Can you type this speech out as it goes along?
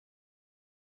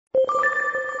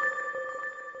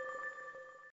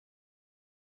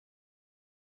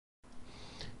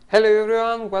Hello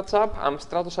everyone, what's up? I'm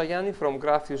Stratos from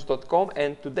CraftiusPRO.com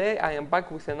and today I am back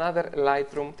with another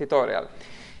Lightroom tutorial.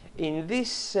 In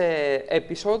this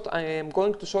episode I am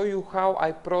going to show you how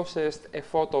I processed a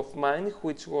photo of mine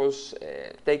which was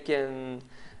taken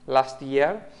last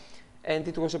year, and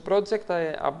it was a project,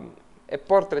 a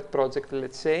portrait project,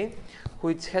 let's say,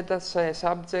 which had as a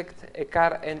subject a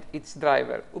car and its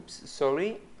driver. Oops,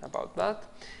 sorry about that.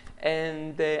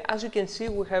 And as you can see,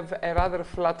 we have a rather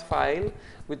flat file.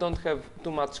 We don't have too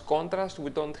much contrast,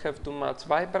 we don't have too much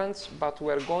vibrance, but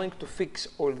we're going to fix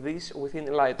all this within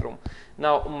Lightroom.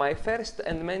 Now, my first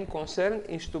and main concern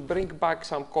is to bring back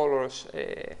some colors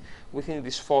within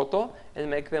this photo and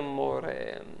make them more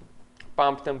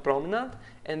pumped and prominent.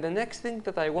 And the next thing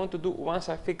that I want to do once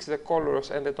I fix the colors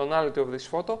and the tonality of this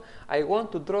photo, I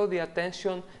want to draw the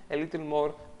attention a little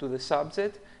more to the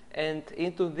subject and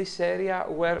into this area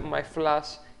where my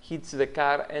flash hits the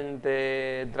car and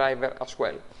the driver as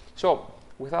well. So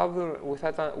without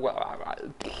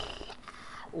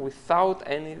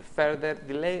any further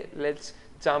delay, let's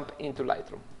jump into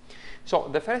Lightroom. So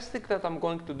the first thing that I'm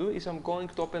going to do is I'm going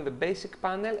to open the basic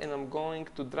panel and I'm going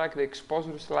to drag the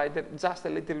exposure slider just a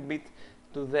little bit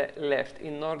to the left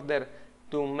in order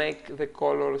to make the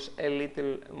colors a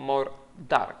little more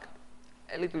dark.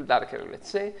 A little darker, let's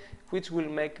say, which will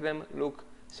make them look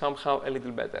somehow a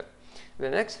little better. The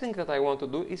next thing that I want to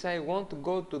do is I want to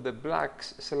go to the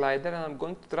blacks slider and I'm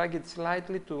going to drag it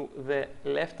slightly to the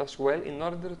left as well in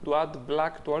order to add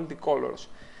black to all the colors.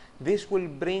 This will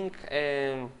bring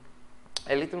a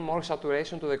little more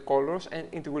saturation to the colors and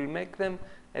it will make them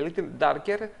a little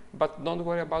darker, but don't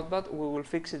worry about that, we will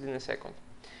fix it in a second.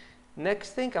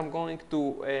 Next thing, I'm going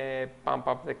to pump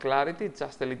up the clarity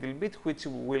just a little bit, which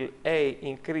will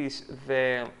increase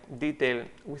the detail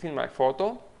within my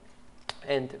photo,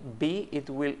 and B, it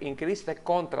will increase the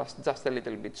contrast just a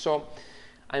little bit. So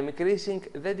I'm increasing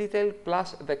the detail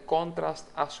plus the contrast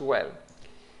as well,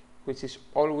 which is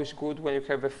always good when you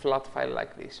have a flat file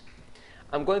like this.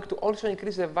 I'm going to also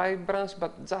increase the vibrance,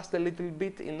 but just a little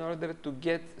bit in order to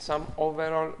get some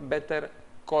overall better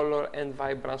color and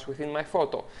vibrance within my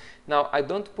photo. Now, I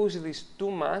don't push this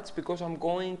too much because I'm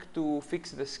going to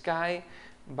fix the sky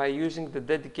by using the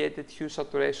dedicated hue,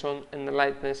 saturation and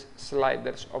lightness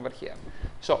sliders over here.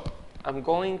 So I'm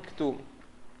going to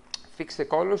fix the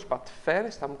colors, but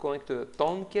first I'm going to the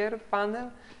tone curve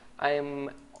panel. I am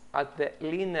at the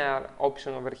linear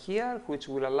option over here, which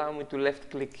will allow me to left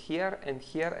click here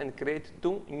and create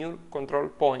two new control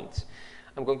points.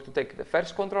 I'm going to take the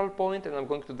first control point and I'm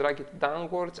going to drag it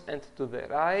downwards and to the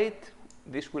right.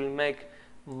 This will make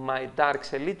my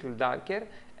darks a little darker,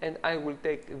 and I will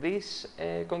take this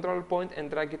control point and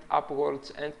drag it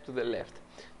upwards and to the left.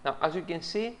 Now, as you can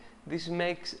see, this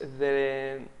makes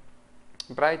the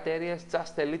bright areas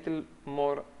just a little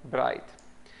more bright.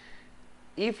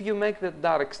 If you make the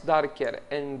darks darker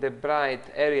and the bright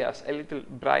areas a little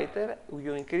brighter,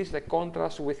 you increase the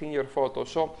contrast within your photo.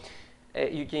 So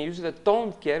you can use the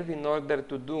tone curve in order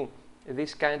to do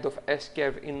this kind of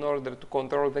S-curve in order to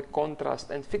control the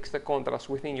contrast and fix the contrast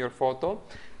within your photo.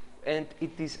 And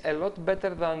it is a lot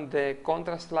better than the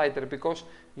contrast slider because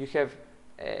you have,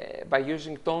 by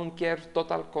using tone curve,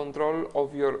 total control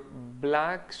of your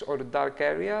blacks or dark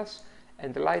areas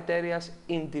and light areas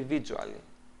individually.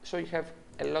 So you have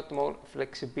a lot more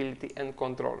flexibility and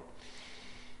control.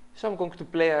 So I'm going to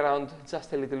play around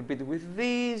just a little bit with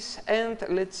this, and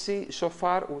let's see, so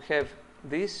far we have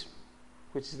this,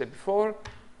 which is the before,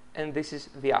 and this is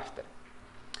the after.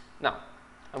 Now,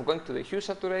 I'm going to the hue,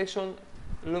 saturation,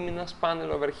 luminance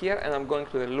panel over here, and I'm going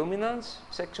to the luminance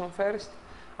section first.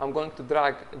 I'm going to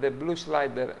drag the blue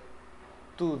slider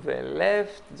to the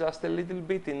left just a little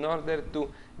bit in order to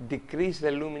decrease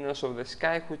the luminance of the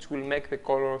sky, which will make the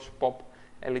colors pop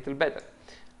a little better.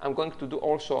 I'm going to do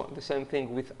also the same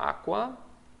thing with aqua,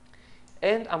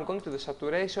 and I'm going to the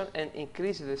saturation and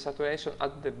increase the saturation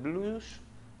at the blues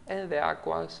and the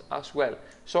aquas as well.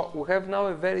 So we have now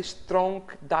a very strong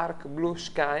dark blue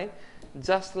sky,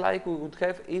 just like we would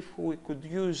have if we could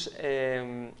use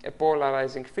a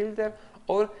polarizing filter,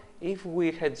 or if we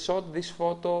had shot this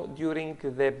photo during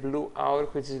the blue hour,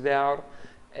 which is the hour,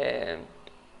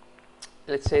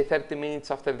 let's say 30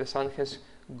 minutes after the sun has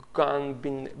gone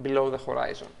below the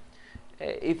horizon.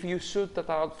 If you shoot at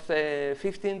about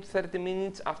 15 to 30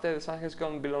 minutes after the sun has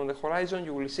gone below the horizon,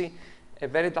 you will see a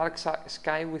very dark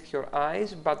sky with your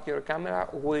eyes, but your camera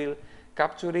will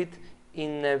capture it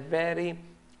in a very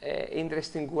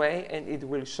interesting way, and it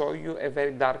will show you a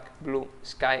very dark blue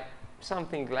sky,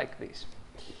 something like this.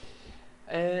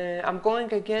 I'm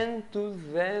going again to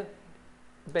the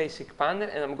basic panel,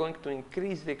 and I'm going to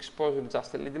increase the exposure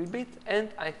just a little bit, and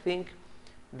I think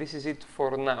this is it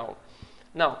for now.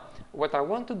 Now, what I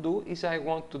want to do is I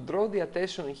want to draw the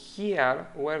attention here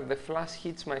where the flash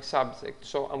hits my subject.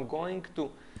 So I'm going to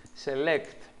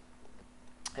select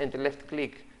and left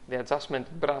click the adjustment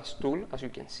brush tool, as you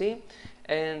can see,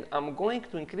 and I'm going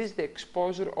to increase the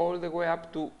exposure all the way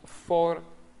up to 4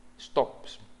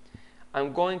 stops.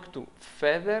 I'm going to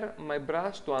feather my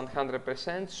brush to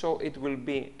 100% so it will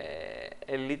be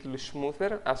a little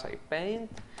smoother as I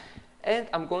paint. And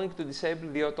I'm going to disable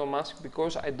the auto mask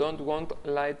because I don't want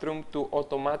Lightroom to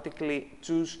automatically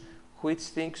choose which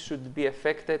things should be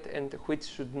affected and which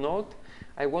should not.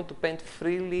 I want to paint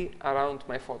freely around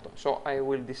my photo, so I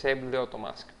will disable the auto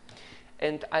mask.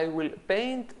 And I will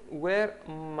paint where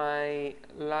my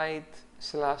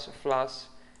light/flash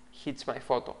hits my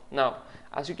photo. Now,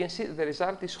 as you can see, the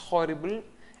result is horrible,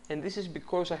 and this is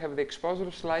because I have the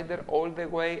exposure slider all the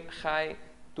way high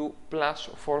to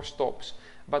 +4 stops.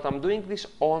 But I'm doing this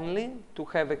only to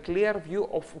have a clear view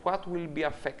of what will be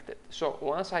affected. So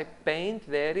once I paint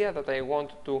the area that I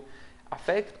want to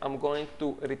affect, I'm going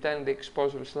to return the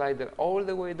exposure slider all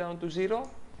the way down to 0,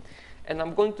 and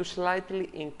I'm going to slightly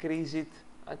increase it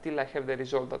until I have the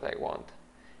result that I want.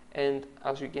 And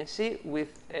as you can see,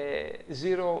 with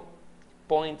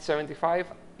 0.75,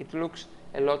 it looks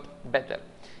a lot better.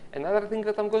 Another thing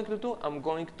that I'm going to do, I'm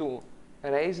going to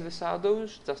raise the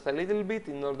shadows just a little bit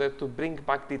in order to bring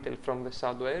back detail from the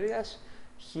shadow areas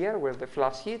here where the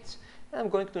flash hits, and I'm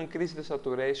going to increase the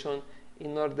saturation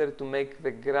in order to make the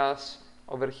grass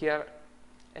over here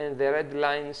and the red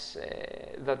lines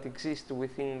that exist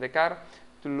within the car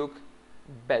to look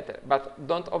better. But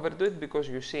don't overdo it, because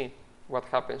you see what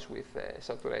happens with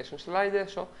saturation slider,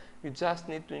 so you just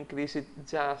need to increase it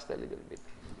just a little bit,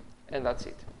 and that's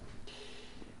it.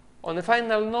 On a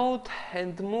final note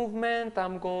and movement,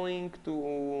 I'm going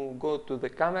to go to the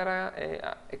camera,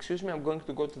 I'm going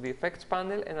to go to the effects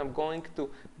panel, and I'm going to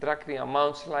drag the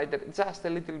amount slider just a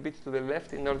little bit to the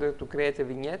left in order to create a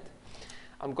vignette.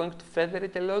 I'm going to feather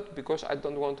it a lot because I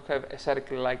don't want to have a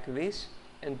circle like this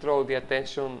and draw the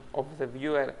attention of the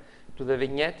viewer to the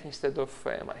vignette instead of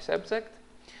my subject.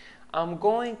 I'm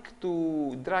going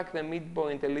to drag the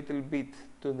midpoint a little bit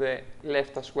to the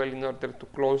left as well in order to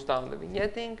close down the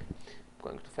vignetting. I'm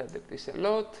going to feather this a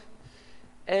lot,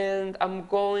 and I'm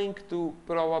going to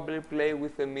probably play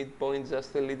with the midpoint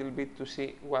just a little bit to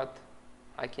see what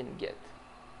I can get.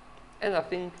 And I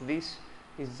think this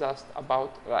is just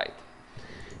about right.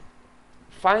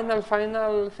 Final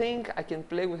thing, I can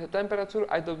play with the temperature.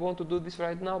 I don't want to do this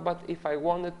right now, but if I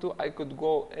wanted to, I could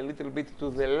go a little bit to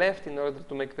the left in order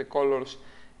to make the colors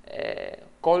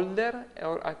colder,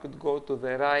 or I could go to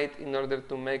the right in order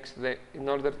to make the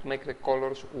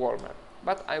colors warmer.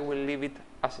 But I will leave it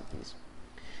as it is.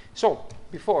 So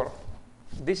before,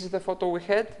 this is the photo we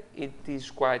had. It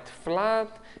is quite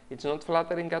flat. It's not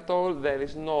flattering at all. There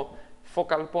is no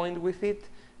focal point with it,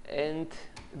 and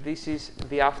this is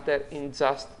the after in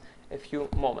just a few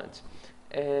moments.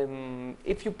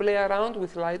 If you play around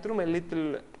with Lightroom a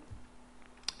little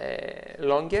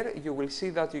longer, you will see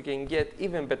that you can get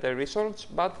even better results,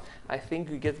 but I think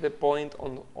you get the point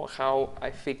on how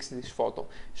I fix this photo.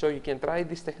 So you can try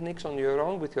these techniques on your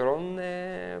own, with your own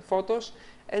photos,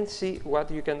 and see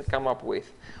what you can come up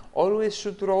with. Always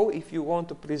shoot RAW if you want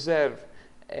to preserve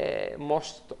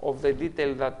most of the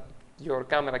detail that your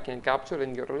camera can capture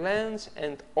in your lens,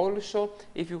 and also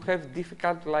if you have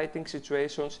difficult lighting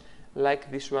situations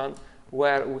like this one,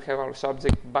 where we have our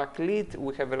subject backlit,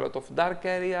 we have a lot of dark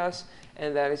areas,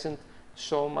 and there isn't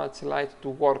so much light to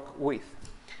work with.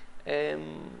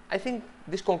 I think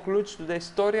this concludes today's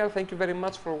tutorial. Thank you very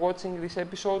much for watching this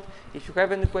episode. If you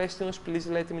have any questions, please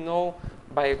let me know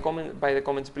by the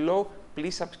comments below.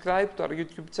 Please subscribe to our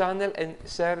YouTube channel and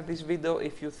share this video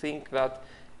if you think that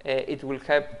it will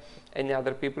help any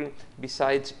other people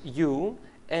besides you.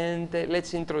 And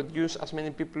let's introduce as many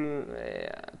people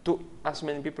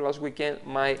as we can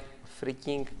my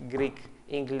freaking Greek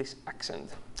English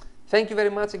accent. Thank you very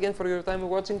much again for your time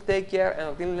watching. Take care, and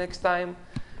until next time,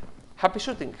 happy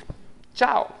shooting.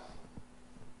 Ciao!